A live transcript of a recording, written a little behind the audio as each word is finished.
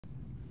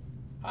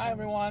Hi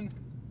everyone.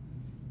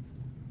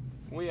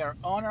 We are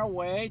on our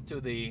way to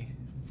the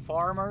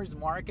farmers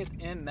market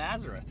in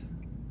Nazareth.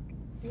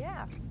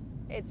 Yeah,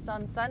 it's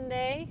on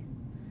Sundays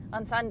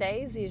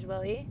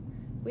usually.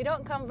 We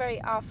don't come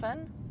very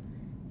often,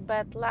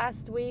 but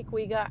last week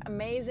we got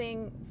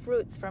amazing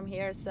fruits from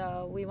here,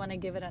 so we want to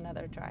give it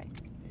another try.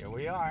 Here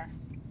we are.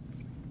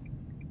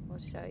 We'll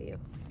show you.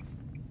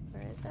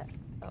 Where is it?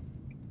 Oh,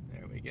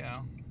 There we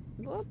go.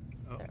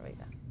 whoops. Oh. There we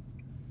go.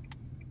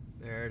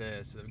 There it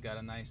is. They've got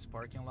a nice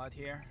parking lot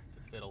here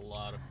to fit a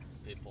lot of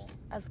people.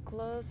 As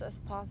close as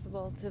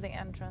possible to the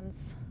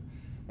entrance.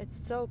 It's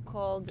so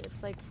cold.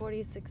 It's like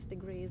 46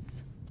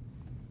 degrees.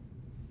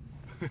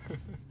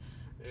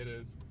 It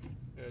is.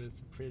 It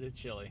is pretty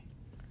chilly.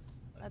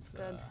 That's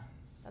good.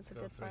 That's a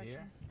go good through parking.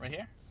 here. Right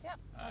here? Yeah,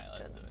 All right, that's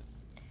let's good. do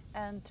it.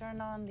 And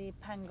turn on the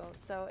Pango.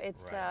 So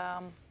it's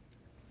Right.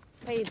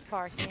 Paid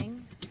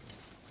parking.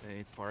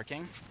 Paid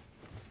parking.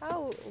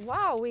 Oh,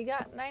 wow, we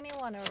got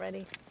 91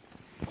 already.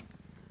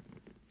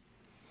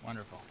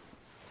 Wonderful.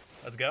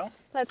 Let's go.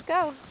 Let's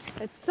go.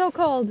 It's so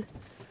cold.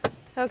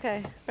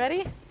 Okay,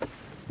 ready?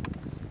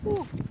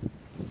 Ooh.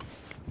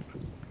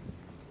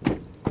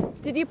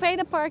 Did you pay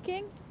the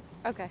parking?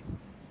 Okay.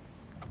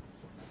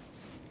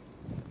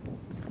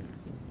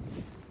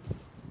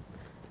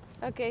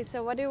 Okay,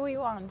 so what do we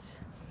want?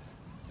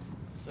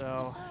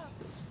 So,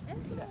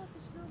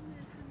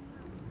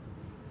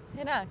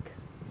 هناك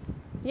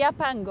يا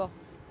بانجو.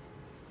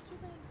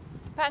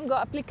 بانجو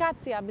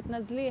ابلكاسيا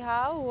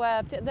بتنزليها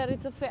وبتقدري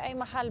تصفي اي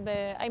محل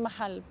باي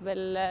محل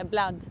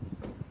بالبلاد.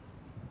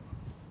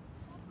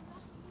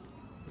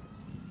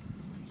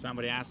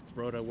 somebody asks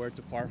Rhoda where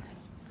to park.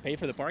 Pay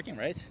for the parking,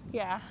 right?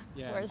 Yeah.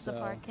 Yeah. Where's the so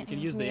parking? You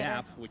can use the meter?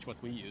 app, which what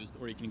we used,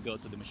 or you can go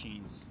to the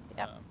machines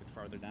Yep. a bit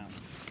farther down.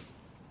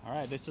 All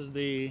right, this is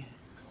the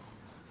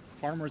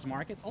farmers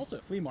market, also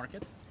a flea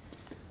market.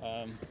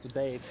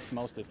 Today it's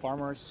mostly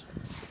farmers,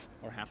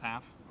 or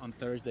half-half. On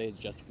Thursday it's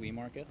just flea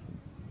market,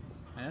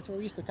 and that's where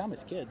we used to come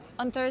as kids.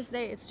 On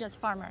Thursday, it's just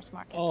farmers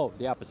market. Oh,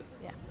 the opposite.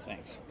 Yeah.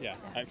 Thanks. Yeah.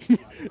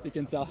 You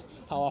can tell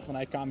how often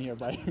I come here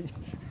by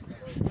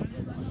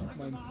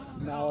my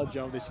knowledge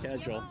of the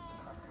schedule.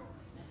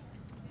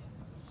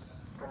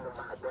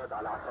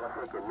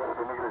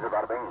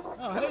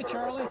 Oh, hey,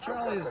 Charlie.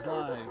 Charlie's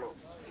live.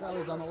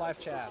 Charlie's on the live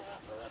chat.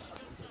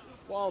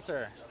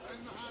 Walter.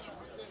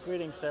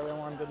 Greetings,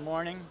 everyone. Good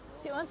morning.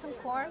 Do you want some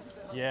corn?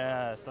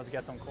 Yes, let's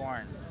get some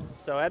corn.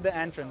 So at the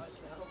entrance,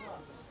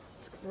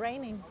 It's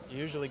raining. you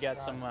usually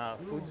get some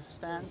food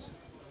stands.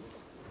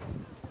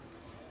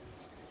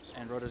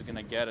 And Rhoda's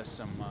gonna get us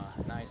some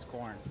nice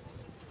corn.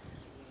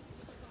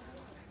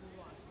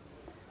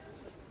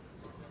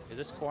 Is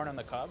this corn on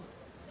the cob?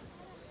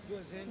 No.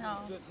 جوز هند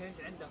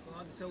عندك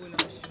وهذا سوي له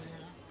هالشي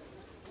هنا.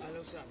 اهلا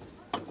وسهلا.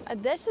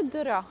 قديش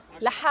الذرة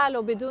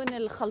لحاله بدون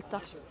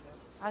الخلطة؟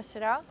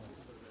 10.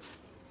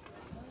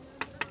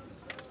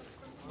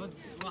 خذ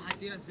واحد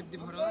كيلو زبده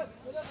بهارات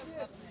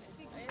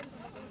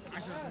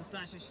 10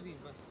 15 20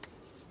 بس.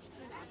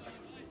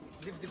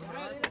 زبده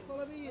بهارات.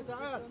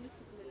 تعال.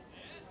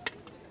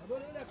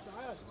 هذول لك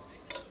تعال.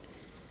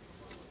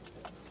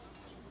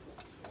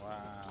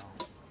 Wow.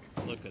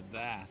 Look at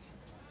that.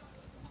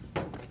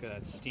 Look at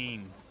that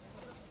steam.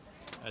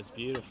 That's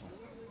beautiful.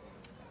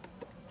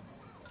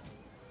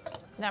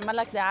 نعمل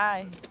لك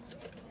دعاية.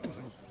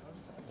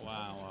 Wow,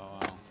 wow,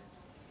 wow.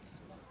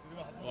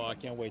 Oh, I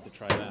can't wait to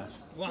try that.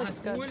 واحد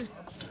good. فول.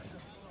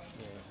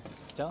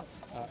 Tell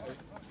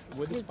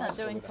with the He's not spice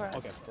or doing without? for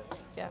us. Okay,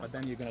 perfect. Yeah. But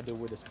then you're gonna do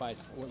with the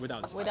spice,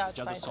 without the spice, Without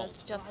just spices, the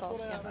salt. just salt.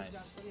 Yeah.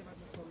 Nice.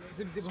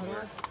 زبده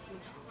بهارات.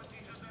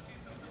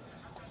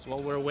 So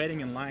while we're waiting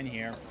in line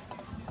here,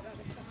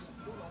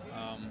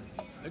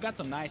 we got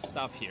some nice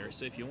stuff here.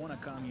 So if you want to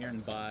come here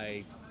and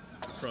buy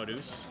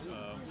produce,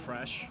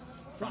 fresh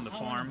from the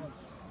farm,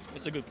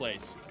 it's a good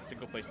place. It's a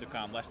good place to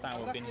come. Last time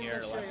we've been here,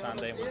 last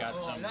Sunday, we got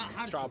some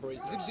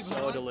strawberries. They're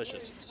so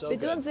delicious, so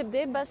بدون good.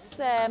 زبدة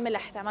بس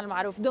ملح تعمل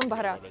معروف بدون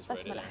بهارات Rhoda's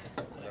بس ready ملح.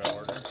 to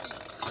order.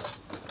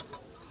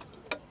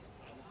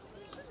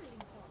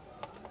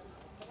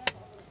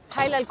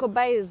 هاي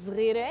للكوباية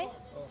الصغيرة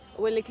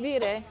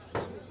والكبيرة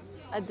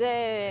قد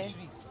ايه؟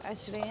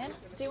 20.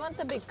 Do you want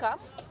the big cup?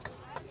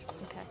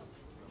 Okay.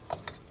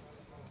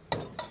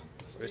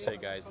 What do you say,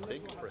 guys?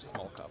 Big or a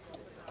small cup?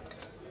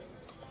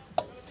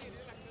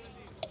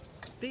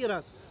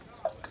 Tiras.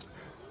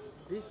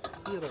 This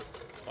tiras.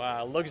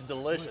 Wow, it looks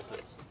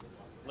delicious.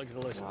 Looks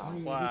delicious.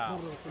 Wow.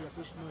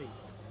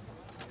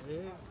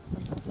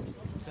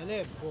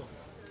 سلام.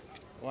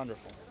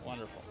 Wonderful,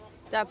 wonderful.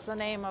 That's the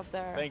name of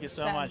their Thank you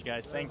so stand. much,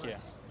 guys. Thank you.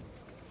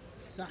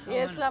 صحة.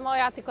 يسلموا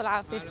ويعطيكم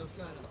العافية. اهلا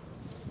وسهلا.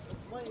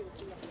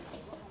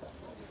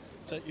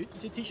 So you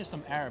teach us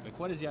some Arabic.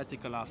 What is Yati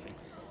Kalafi?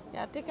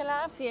 يعطيك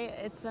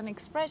العافية. It's an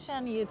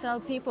expression you tell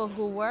people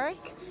who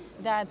work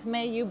that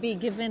may you be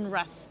given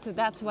rest.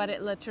 That's what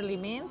it literally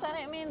means, and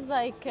it means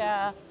like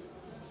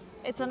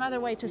it's another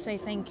way to say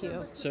thank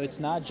you. So it's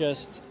not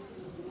just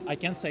I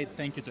can't say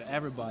thank you to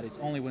everybody. It's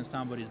only when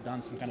somebody's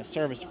done some kind of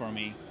service for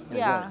me. Or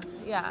Yeah, work.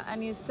 yeah.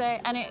 And you say,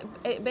 and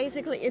it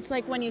basically, it's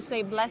like when you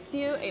say bless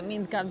you, it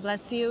means God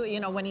bless you, you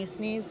know, when you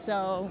sneeze.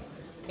 So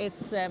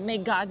it's may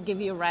God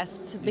give you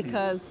rest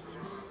because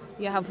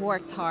you have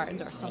worked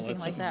hard or something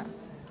let's like see. that.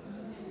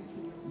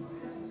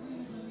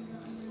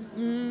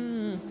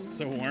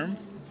 So warm.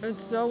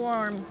 It's so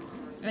warm.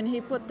 And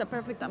he put the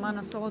perfect amount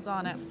of salt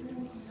on it.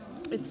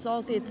 It's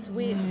salty, it's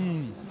sweet.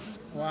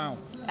 Wow.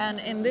 And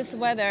in this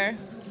weather,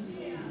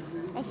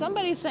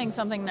 somebody's saying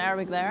something in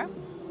Arabic there.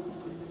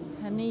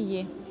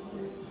 Haniyi.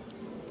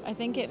 I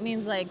think it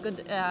means like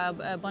good,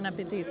 bon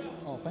appetit.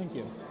 Oh, thank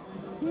you.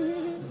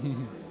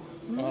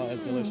 Oh,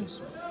 that's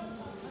delicious.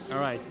 All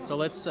right, so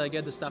let's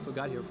get the stuff we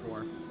got here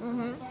for.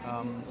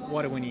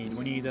 What do we need?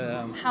 We need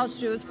House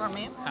shoes for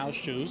me. house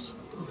shoes,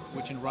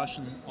 which in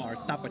Russian are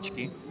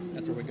tapachki.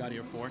 That's what we got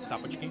here for,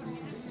 tapachki.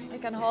 I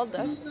can hold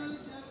this.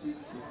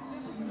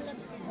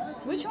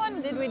 Which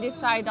one did we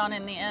decide on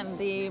in the end?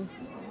 The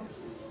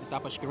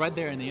Tapachki right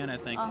there in the end, I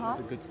think.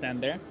 A good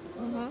stand there.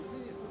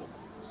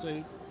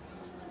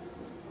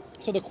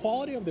 So the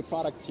quality of the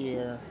products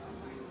here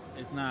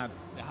is not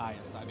the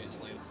highest,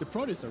 obviously. The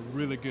produce are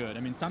really good. I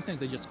mean, sometimes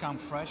they just come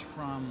fresh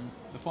from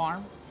the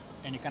farm,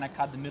 and you kind of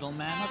cut the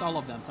middleman. Not all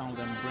of them. Some of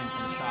them bring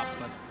from the shops,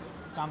 but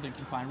sometimes you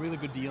can find really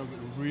good deals,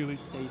 really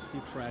tasty,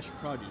 fresh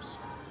produce.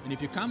 And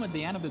if you come at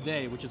the end of the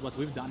day, which is what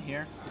we've done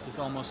here, this is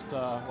almost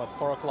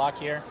 4 o'clock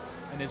here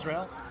in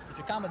Israel. If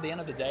you come at the end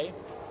of the day,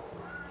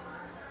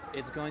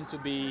 it's going to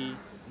be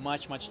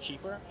much, much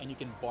cheaper, and you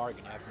can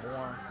bargain. You have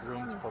more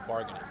room for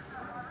bargaining.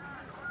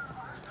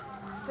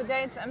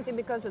 today it's empty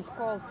because it's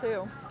cold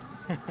too.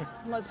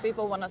 Most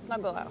people want to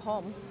snuggle at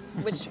home,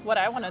 which what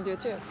I want to do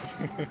too.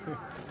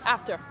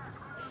 After.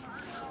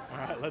 All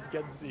right, let's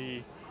get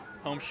the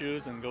home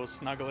shoes and go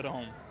snuggle at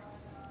home.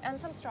 And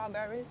some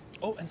strawberries.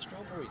 Oh, and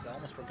strawberries. I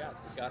almost forgot.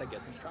 We gotta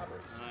get some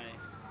strawberries.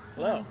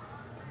 Hello.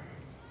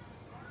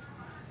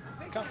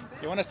 Come.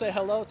 You want to say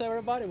hello to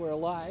everybody? We're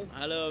live.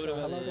 Hello, So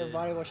everybody. hello to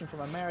everybody watching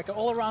from America,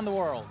 all around the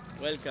world.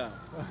 Welcome.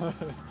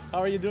 How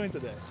are you doing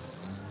today?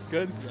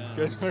 Good? Yeah.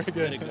 Good, very good.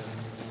 Very good.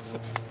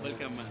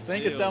 Welcome, man.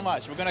 Thank See you so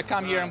much. We're gonna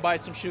come here and buy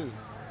some shoes.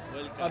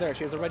 Welcome. Oh, there,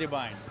 she's already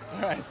buying.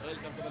 All right.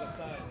 Welcome to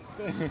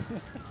Palestine.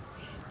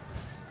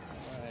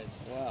 All right,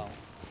 wow.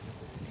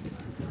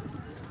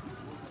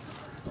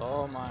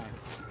 Oh my.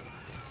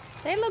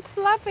 They look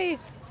fluffy.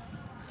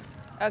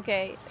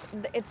 Okay,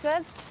 it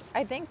says,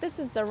 I think this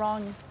is the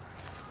wrong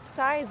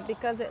size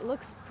because it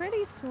looks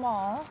pretty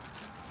small.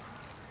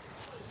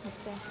 Let's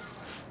see.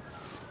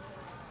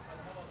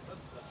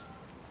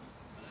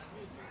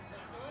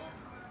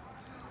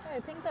 I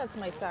think that's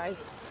my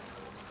size.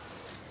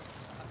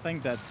 I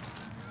think that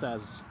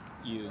says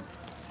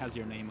has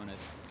your name on it.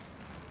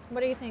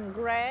 What do you think,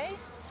 gray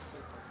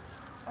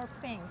or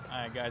pink? All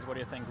right, guys, what do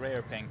you think, gray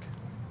or pink?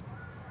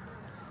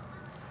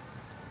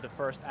 The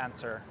first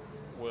answer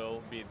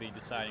will be the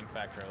deciding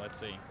factor. Let's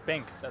see.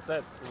 Pink, that's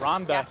it.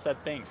 Rhonda Yes.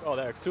 said pink. Oh,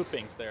 there are 2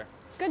 pinks there.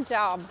 Good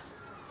job.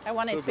 I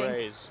wanted 2 pink.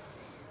 grays,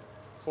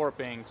 4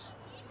 pinks,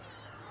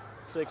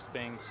 6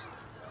 pinks,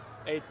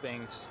 8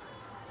 pinks.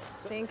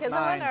 Pink is a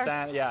 9, winner.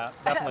 10, yeah,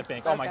 definitely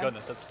pink. Oh my Okay.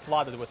 goodness, it's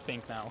flooded with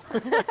pink now.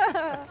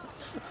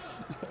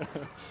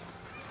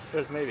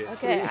 There's maybe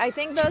Okay, 3. I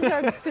think those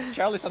are,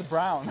 Charlie said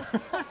brown.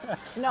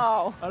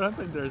 no, I don't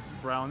think there's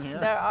brown here.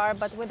 there are,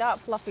 but without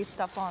fluffy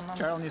stuff on them.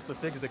 Charlie needs to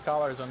fix the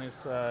colors on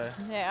his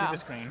Yeah. TV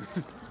screen.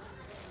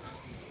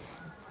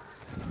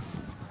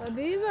 But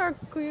these are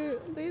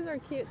cute. These are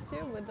cute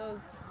too with those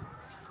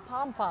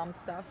pom-pom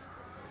stuff.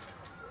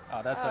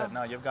 Oh, that's it.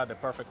 No, you've got the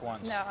perfect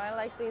ones. No, I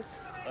like these.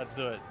 Let's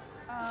do it.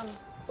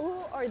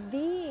 Ooh, or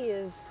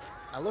these.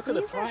 Now look at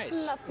the These are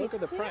price. fluffy Look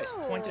at the price.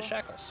 20 too.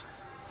 shekels.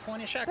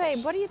 20 shekels.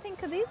 Babe, what do you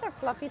think of these? Are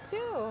fluffy too.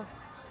 Oh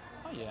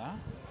yeah.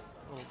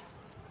 Well,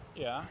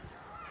 yeah.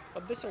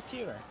 But these are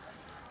cuter.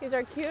 These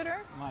are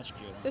cuter. Much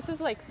cuter. This is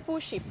like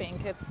fushi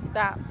pink. It's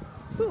that,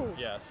 ooh,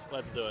 Yes,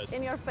 let's do it.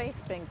 in your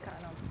face pink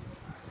kind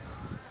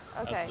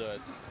of. Okay. Let's do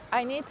it.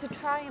 I need to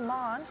try them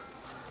on.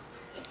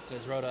 So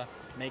as Rhoda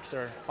makes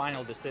her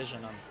final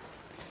decision on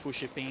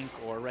fushi pink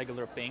or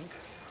regular pink.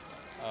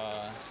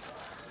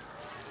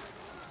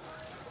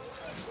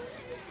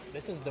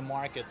 This is the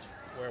market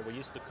where we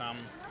used to come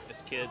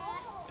as kids.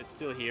 It's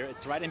still here.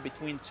 It's right in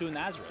between 2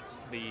 Nazareths.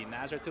 The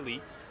Nazareth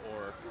Elite,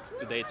 or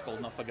today it's called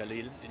Nofa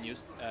Galil,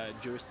 a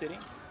Jewish city,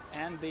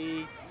 and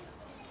the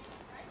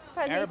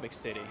Fuzzy. Arabic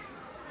city.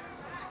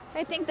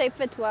 I think they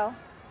fit well.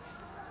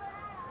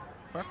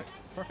 Perfect.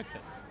 Perfect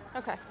fit.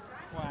 Okay.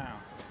 Wow.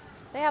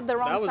 They have the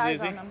wrong That was size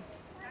easy. on them.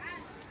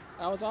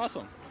 That was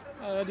awesome.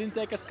 It didn't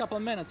take us a couple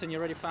of minutes and you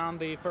already found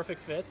the perfect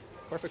fit,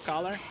 perfect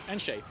color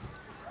and shape.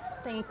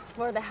 Thanks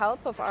for the help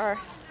of our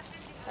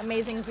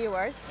amazing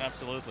viewers.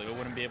 Absolutely. We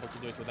wouldn't be able to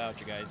do it without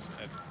you guys.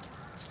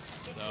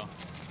 So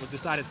it was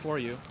decided for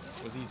you.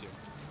 It was easier.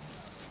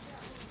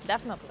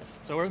 Definitely.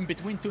 So we're in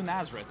between 2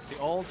 Nazareths, the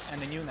old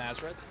and the new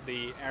Nazareth,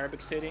 the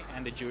Arabic city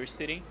and the Jewish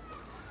city.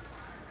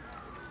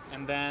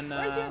 And then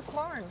Where's your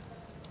corn?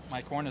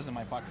 my corn is in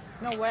my pocket.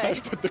 No I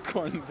way. put the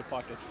corn in the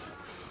pocket.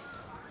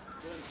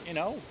 you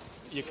know,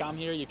 you come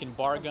here, you can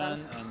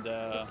bargain and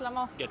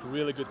Islamo. get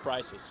really good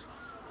prices.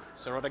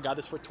 So Rhoda got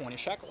this for 20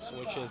 shekels,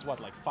 which is what,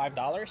 like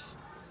 $5?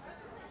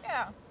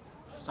 Yeah.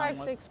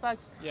 Somewhat. $5-6.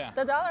 Yeah.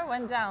 The dollar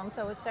went down,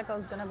 so a shekel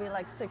is gonna be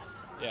like 6.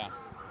 Yeah.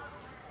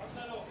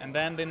 And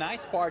then the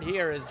nice part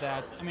here is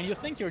that, I mean, you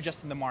think you're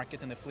just in the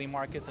market, in the flea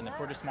market, in the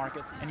produce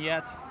market, and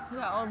yet You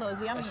got all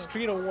those yummy. a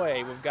street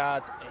away, we've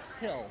got a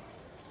hill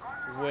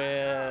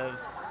with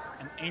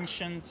an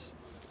ancient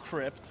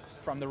crypt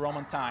from the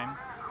Roman time,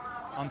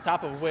 on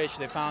top of which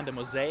they found a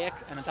mosaic,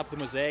 and on top of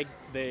the mosaic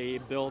they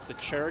built a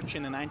church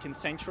in the 19th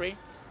century.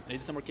 They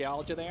did some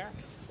archaeology there.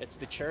 It's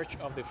the church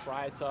of the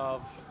Fright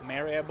of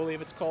Mary, I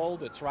believe it's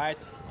called. It's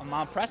right on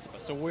Mount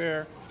Precipice, so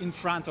we're in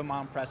front of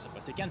Mount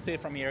Precipice. You can't see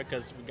it from here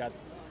because we got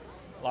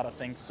a lot of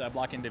things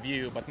blocking the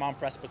view, but Mount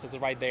Precipice is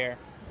right there,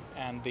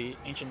 and the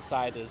ancient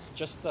site is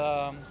just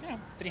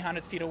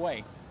 300 feet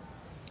away.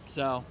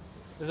 So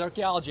there's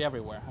archaeology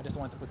everywhere. I just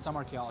wanted to put some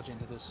archaeology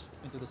into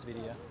this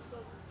video.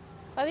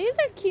 Oh, these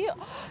are cute.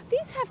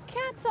 These have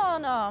cats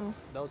on them.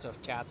 Those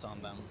have cats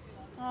on them.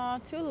 Oh,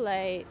 too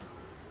late.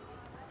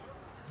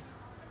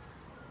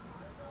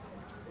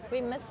 We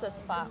missed the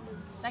spot.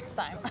 Next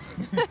time.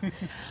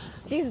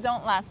 These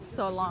don't last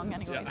so long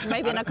anyway. Yeah.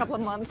 Maybe in a couple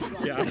of months.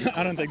 Yeah,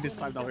 I don't think this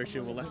 $5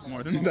 shoe will last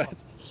more than that.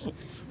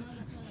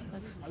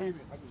 That's okay.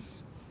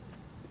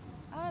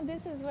 Ah,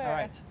 this is where All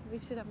right. we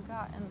should have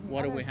gotten.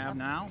 What do other we have stuff.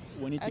 now?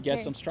 We need to Okay.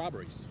 get some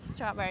strawberries.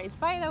 Strawberries.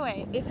 By the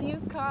way, if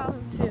you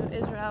come to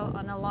Israel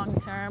on a long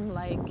term,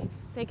 like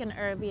take an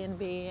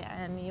Airbnb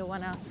and you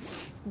want to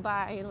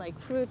buy like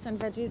fruits and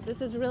veggies,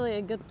 this is really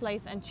a good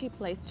place and cheap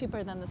place,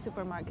 cheaper than the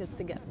supermarkets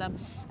to get them.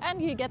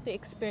 And you get the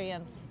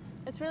experience.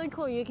 It's really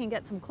cool. You can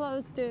get some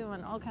clothes too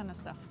and all kind of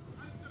stuff.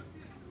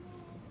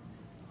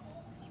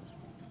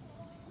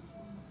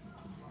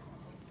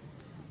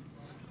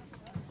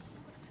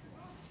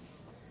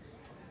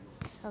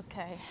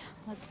 Okay,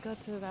 let's go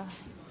to the...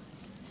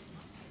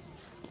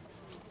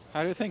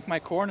 How do you think my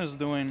corn is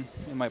doing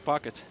in my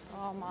pocket?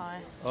 Oh my.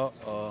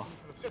 Uh-oh.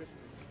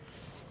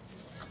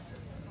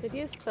 Did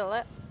you spill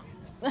it?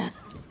 Please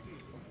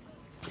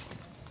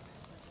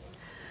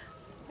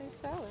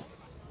show it.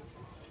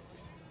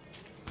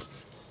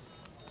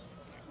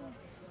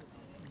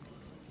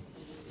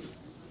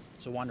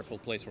 It's a wonderful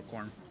place for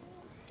corn.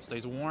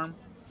 Stays warm.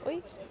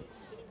 Oi.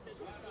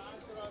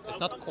 It's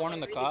not corn in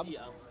the cob,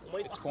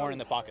 it's corn in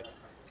the pocket.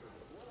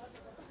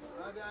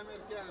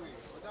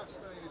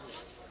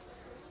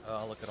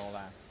 Oh, look at all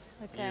that.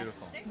 Okay.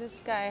 Beautiful. This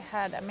guy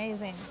had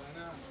amazing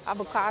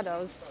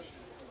avocados.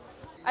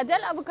 قد ايه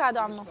الافوكادو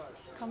عمو؟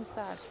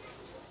 15.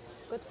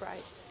 Good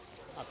price.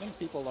 I think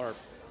people are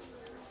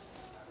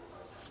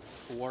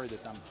worried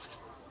that I'm,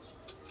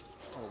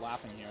 or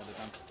laughing here that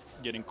I'm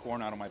getting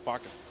corn out of my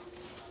pocket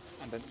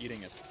and then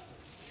eating it.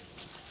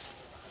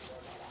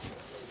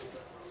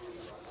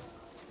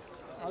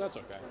 Oh, that's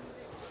okay.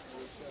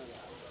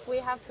 We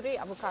have 3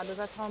 avocados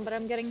at home, but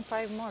I'm getting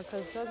 5 more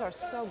because those are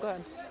so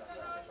good.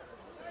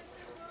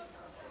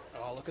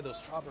 Oh, look at those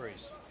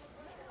strawberries.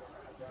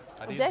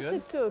 Are these This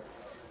good? is cooked.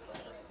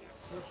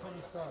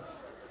 15.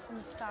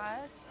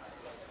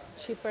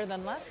 Cheaper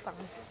than last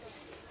time.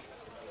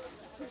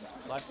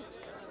 Last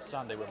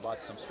Sunday we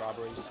bought some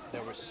strawberries. They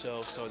were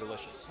so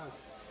delicious.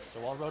 So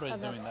while Rhoda is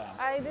doing that,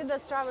 I did the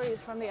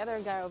strawberries from the other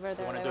guy over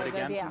there. you want to They do it were good,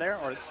 again yeah. from there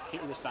or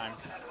here this time?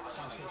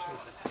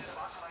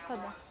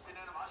 تفضل.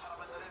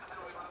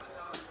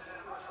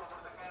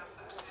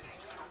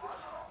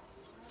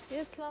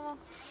 يسلموا.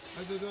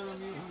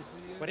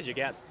 What did you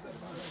get?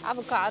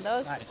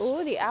 Avocados. Nice.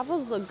 Ooh, the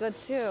apples look good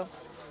too.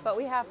 But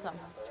we have some.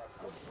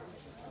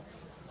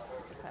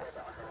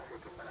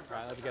 All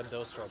right, let's get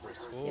those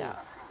strawberries. Ooh. Yeah.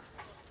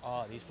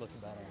 Oh, these look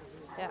better.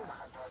 Yeah.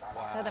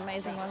 Wow. Had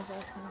amazing ones.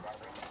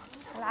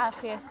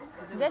 العافية.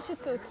 قديش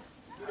التوت؟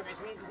 كيلو ب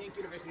 20 2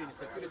 كيلو ب 20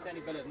 هسه الكيلو الثاني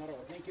بلد مره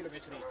 2 كيلو ب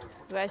 20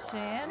 ب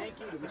 20. 2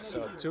 كيلو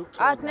So 2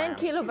 2 kilograms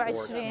كيلو ب for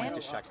 20.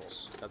 20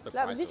 shekels. That's the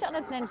لا price. بديش of انا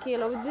 2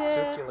 كيلو 2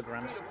 بدي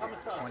kilograms,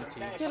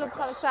 20 كيلو ب shekels.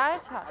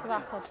 15 هات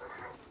باخذ.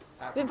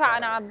 That's بينفع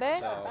انا incredible. اعبي؟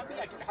 So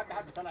حبه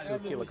حبه طلع 2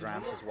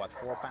 kilograms is what,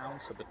 4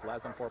 pounds? A bit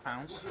less than 4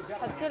 pounds.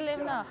 حط لي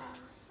منها.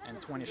 And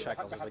 20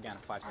 shekels is again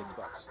 5-6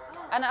 bucks.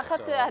 انا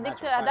اخذت So هذيك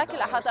imagine هذاك $5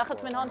 اللي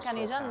اخذت من هون for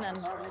كان almost 4 يجنن.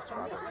 pounds of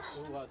strawberries.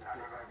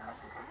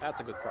 That's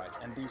a good price.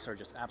 And these are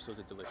just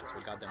absolutely delicious.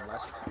 We got them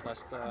last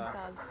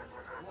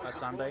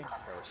Sunday.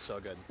 They were so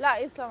good. لا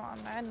يسلم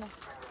عنا عنا.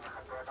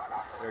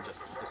 They're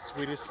just the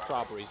sweetest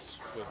strawberries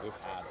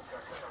we've had.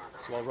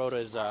 So while Rhoda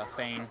is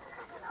paying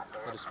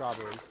for the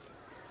strawberries,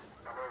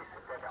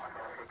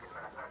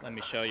 let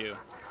me show you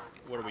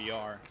where we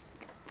are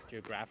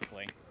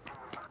geographically.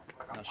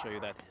 And I'll show you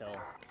that hill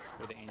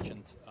with the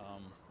ancient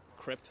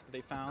crypt that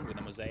they found with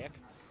the mosaic.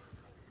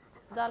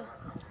 ضل.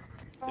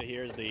 So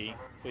here's the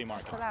flea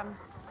market. سلام.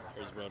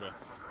 Here's Rhoda,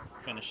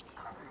 finished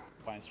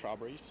buying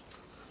strawberries.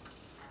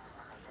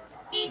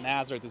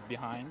 Nazareth is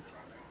behind,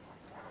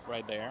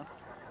 right there,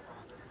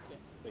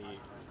 the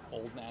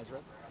old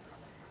Nazareth.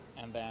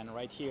 And then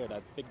right here,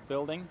 that big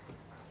building,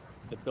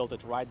 they built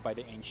it right by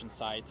the ancient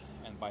site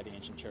and by the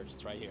ancient church.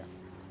 It's right here.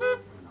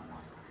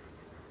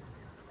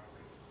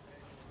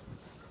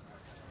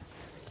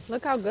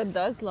 Look how good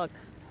those look.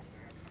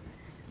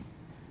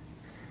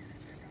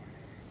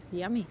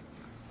 Yummy.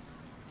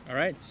 All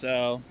right,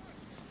 so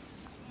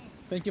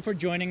thank you for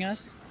joining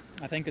us.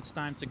 I think it's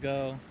time to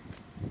go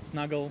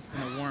snuggle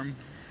in a warm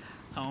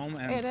home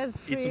and It is eat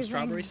some freezing.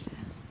 strawberries.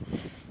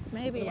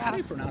 Maybe, How do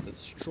you yeah. pronounce it?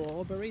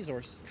 Strawberries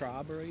or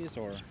strawberries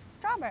or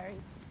Strawberries.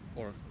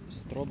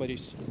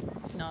 strawberries?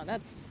 No,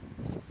 that's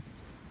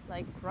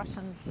like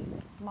Russian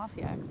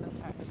mafia accent.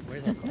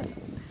 Where's our car?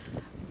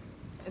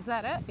 Is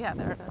that it? Yeah,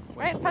 there it is.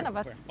 Right in front of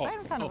us. Oh, Right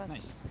in front of us.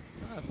 Nice.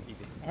 Oh, that's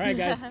easy. All right,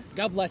 guys.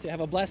 God bless you. Have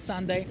a blessed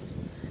Sunday.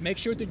 Make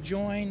sure to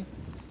join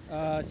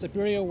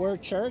Superior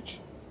Word Church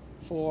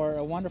for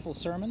a wonderful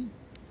sermon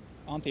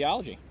on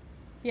theology.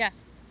 Yes,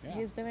 Yeah.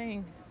 he's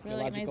doing really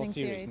Theological amazing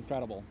series. series.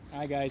 Incredible. All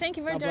right, guys. Thank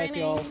you for God bless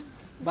you all. joining.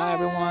 Bye,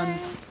 everyone. Bye.